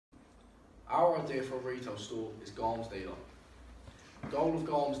Our idea for a retail store is Garms Dealer. The goal of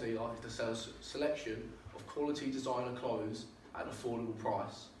Garms Dealer is to sell a selection of quality designer clothes at an affordable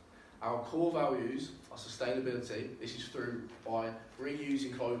price. Our core values are sustainability. This is through by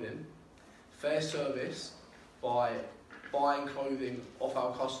reusing clothing, fair service by buying clothing off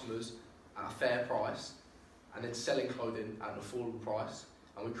our customers at a fair price, and then selling clothing at an affordable price,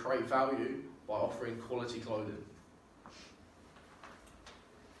 and we create value by offering quality clothing.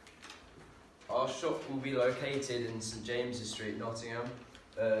 Our shop will be located in St James's Street, Nottingham.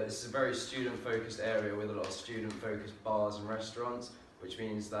 This is a very student-focused area with a lot of student-focused bars and restaurants, which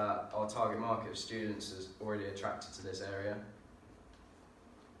means that our target market of students is already attracted to this area.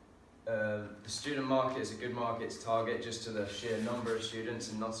 The student market is a good market to target just to the sheer number of students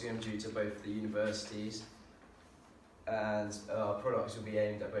in Nottingham due to both the universities, and our products will be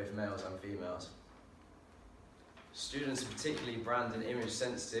aimed at both males and females. Students are particularly brand and image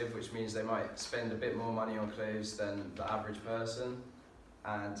sensitive, which means they might spend a bit more money on clothes than the average person,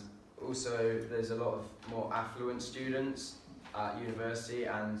 and also there's a lot of more affluent students at university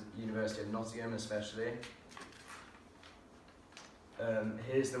and University of Nottingham especially.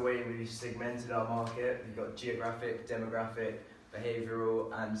 Here's the way we've segmented our market. We've got geographic, demographic,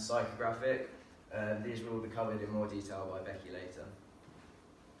 behavioural and psychographic. These will all be covered in more detail by Becky later.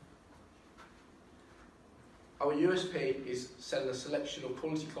 Our USP is selling a selection of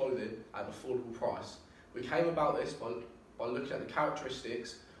quality clothing at an affordable price. We came about this by looking at the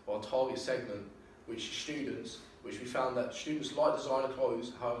characteristics of our target segment, which is students, which we found that students like designer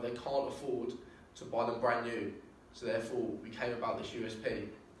clothes, however they can't afford to buy them brand new. So therefore we came about this USP.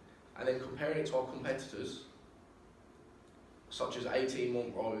 And then comparing it to our competitors, such as 18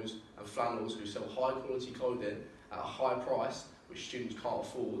 Montrose and Flannels, who sell high quality clothing at a high price, which students can't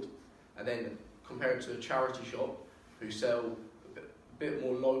afford, and then compare it to a charity shop who sell a bit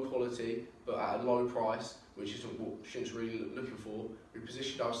more low quality but at a low price, which isn't what students are really looking for. We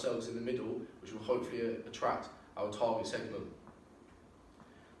positioned ourselves in the middle, which will hopefully attract our target segment.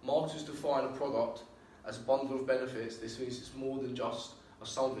 Marketers define a product as a bundle of benefits. This means it's more than just a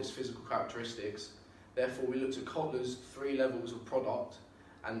sum of its physical characteristics. Therefore, we looked at Kotler's 3 levels of product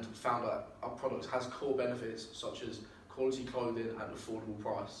and found that our product has core benefits such as quality clothing at an affordable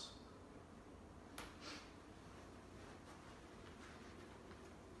price.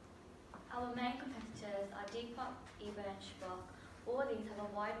 Our main competitors are Depop, eBay and Schwab. All these have a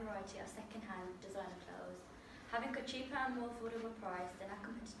wide variety of second-hand designer clothes. Having a cheaper and more affordable price than our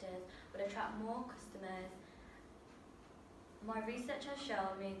competitors will attract more customers. My research has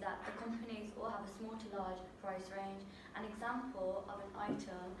shown me that the companies all have a small to large price range. An example of an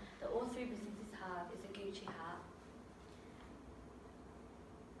item that all 3 businesses have is a Gucci hat.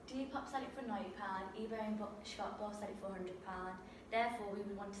 Depop sell it for £90, eBay and Schwab both sell it for £100. Therefore, we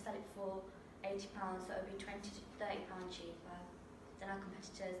would want to sell it for £80, so it would be £20 to £30 cheaper than our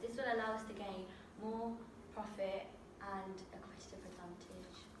competitors. This will allow us to gain more profit and a competitive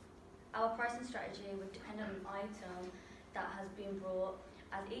advantage. Our pricing strategy would depend on an item that has been brought,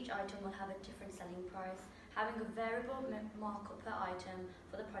 as each item will have a different selling price. Having a variable markup per item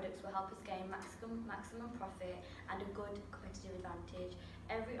for the products will help us gain maximum profit and a good competitive advantage.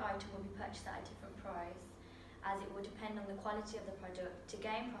 Every item will be purchased at a different price, as it will depend on the quality of the product. To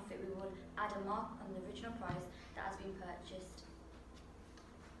gain profit, we will add a mark on the original price that has been purchased.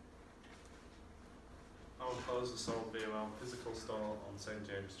 Our clothes are sold via our physical store on St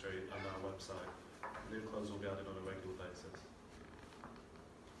James Street and our website. New clothes will be added on a regular basis.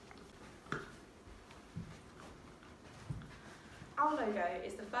 Our logo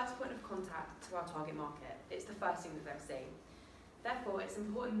is the first point of contact to our target market. It's the first thing that they've seen. Therefore, it's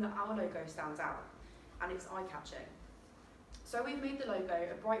important that our logo stands out and it's eye-catching. So we've made the logo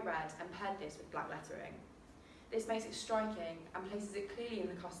a bright red and paired this with black lettering. This makes it striking and places it clearly in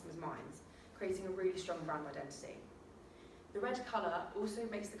the customer's minds, creating a really strong brand identity. The red colour also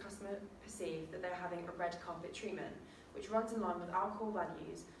makes the customer perceive that they're having a red carpet treatment, which runs in line with our core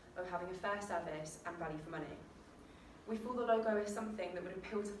values of having a fair service and value for money. We feel the logo is something that would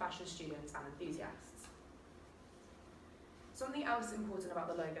appeal to fashion students and enthusiasts. Something else important about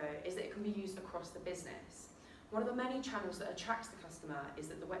the logo is that it can be used across the business. One of the many channels that attracts the customer is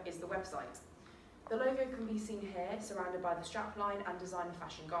the website. The logo can be seen here, surrounded by the strapline and designer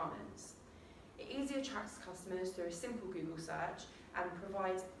fashion garments. It easily attracts customers through a simple Google search and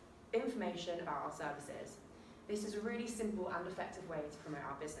provides information about our services. This is a really simple and effective way to promote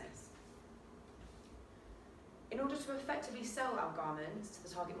our business. In order to effectively sell our garments to the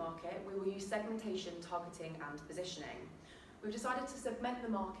target market, we will use segmentation, targeting and positioning. We've decided to segment the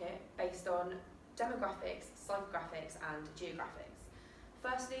market based on demographics, psychographics and geographics.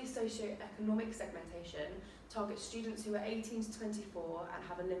 Firstly, socio-economic segmentation targets students who are 18 to 24 and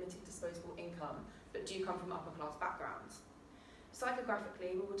have a limited disposable income, but do come from upper class backgrounds.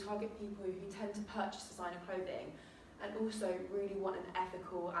 Psychographically, we will target people who tend to purchase designer clothing and also really want an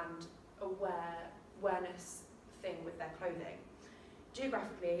ethical and awareness thing with their clothing.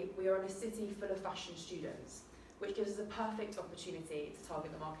 Geographically, we are in a city full of fashion students, which gives us a perfect opportunity to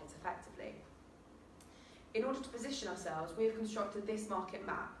target the market effectively. In order to position ourselves, we have constructed this market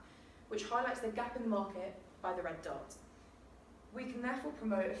map, which highlights the gap in the market by the red dot. We can therefore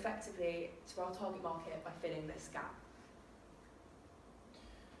promote effectively to our target market by filling this gap.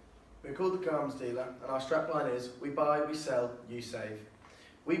 We're called the Garms dealer, and our strapline is, we buy, we sell, you save.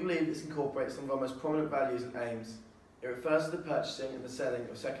 We believe this incorporates some of our most prominent values and aims. It refers to the purchasing and the selling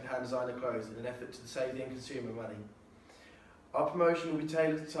of second-hand designer clothes in an effort to save the end consumer money. Our promotion will be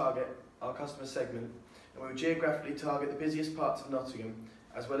tailored to target our customer segment, and we will geographically target the busiest parts of Nottingham,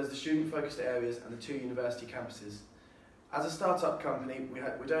 as well as the student-focused areas and the 2 university campuses. As a start-up company, we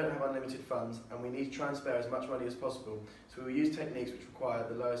don't have unlimited funds, and we need to try and spare as much money as possible, so we will use techniques which require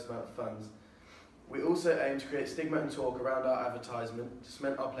the lowest amount of funds. We also aim to create stigma and talk around our advertisement to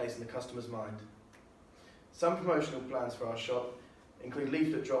cement our place in the customer's mind. Some promotional plans for our shop include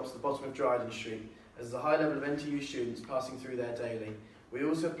leaflet drops at the bottom of Dryden Street, as there's a high level of NTU students passing through there daily. We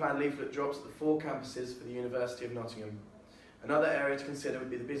also plan leaflet drops at the 4 campuses for the University of Nottingham. Another area to consider would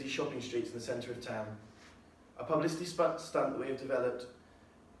be the busy shopping streets in the centre of town. A publicity stunt that we have developed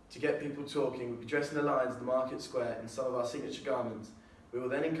to get people talking would be dressing the lions in the market square in some of our signature garments. We will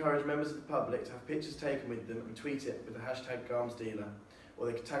then encourage members of the public to have pictures taken with them and tweet it with the hashtag GarmsDealer, or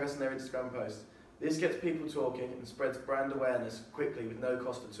they can tag us in their Instagram post. This gets people talking and spreads brand awareness quickly with no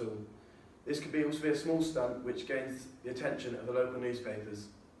cost at all. This could also be a small stunt which gains the attention of the local newspapers.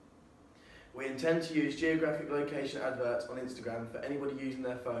 We intend to use geographic location adverts on Instagram for anybody using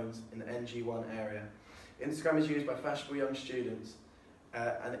their phones in the NG1 area. Instagram is used by fashionable young students,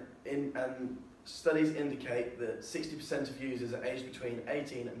 and studies indicate that 60% of users are aged between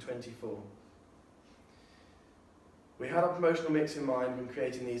 18 and 24. We had our promotional mix in mind when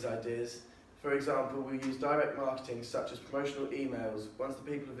creating these ideas. For example, we use direct marketing such as promotional emails once the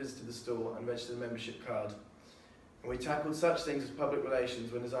people have visited the store and registered a membership card. And we tackled such things as public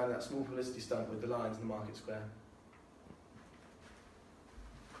relations when designing that small publicity stunt with the lions in the market square.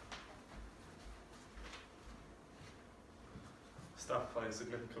 Staff play a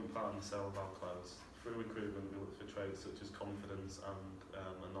significant part in the sale of our clothes. Through recruitment, we look for traits such as confidence and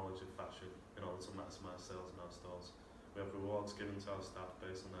a knowledge of fashion in order to maximise sales in our stores. We have rewards given to our staff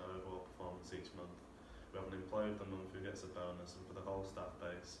based on their overall performance each month. We have an employee of the month who gets a bonus, and for the whole staff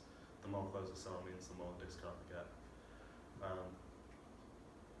base, the more clothes they sell means the more discount they get.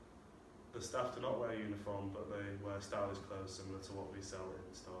 The staff do not wear a uniform, but they wear stylish clothes similar to what we sell in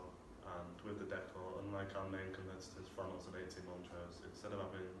store. And with the decor, unlike our main competitors, flannels and 18 Montrose, instead of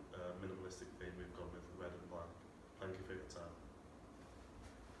having a minimalistic theme, we've